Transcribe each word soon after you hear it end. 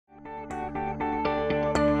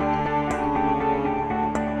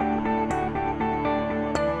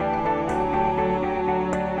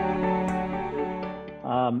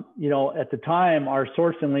you know, at the time, our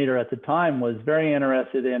sourcing leader at the time was very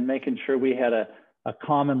interested in making sure we had a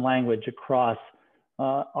common language across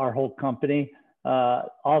our whole company.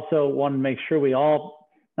 Also wanted to make sure we all,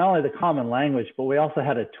 not only the common language, but we also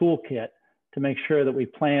had a toolkit to make sure that we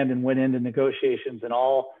planned and went into negotiations, and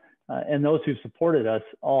all, and those who supported us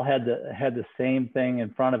all had the same thing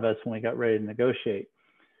in front of us when we got ready to negotiate.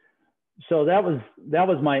 So that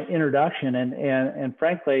was my introduction, and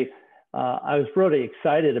frankly, I was really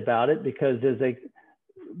excited about it because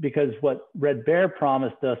what Red Bear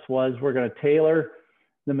promised us was we're going to tailor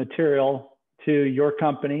the material to your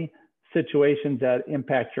company, situations that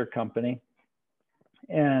impact your company,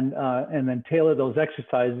 and then tailor those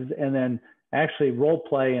exercises, and then actually role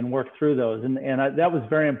play and work through those. And that was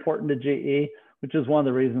very important to GE, which is one of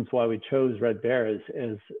the reasons why we chose Red Bear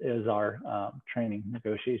as our training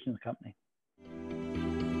negotiations company.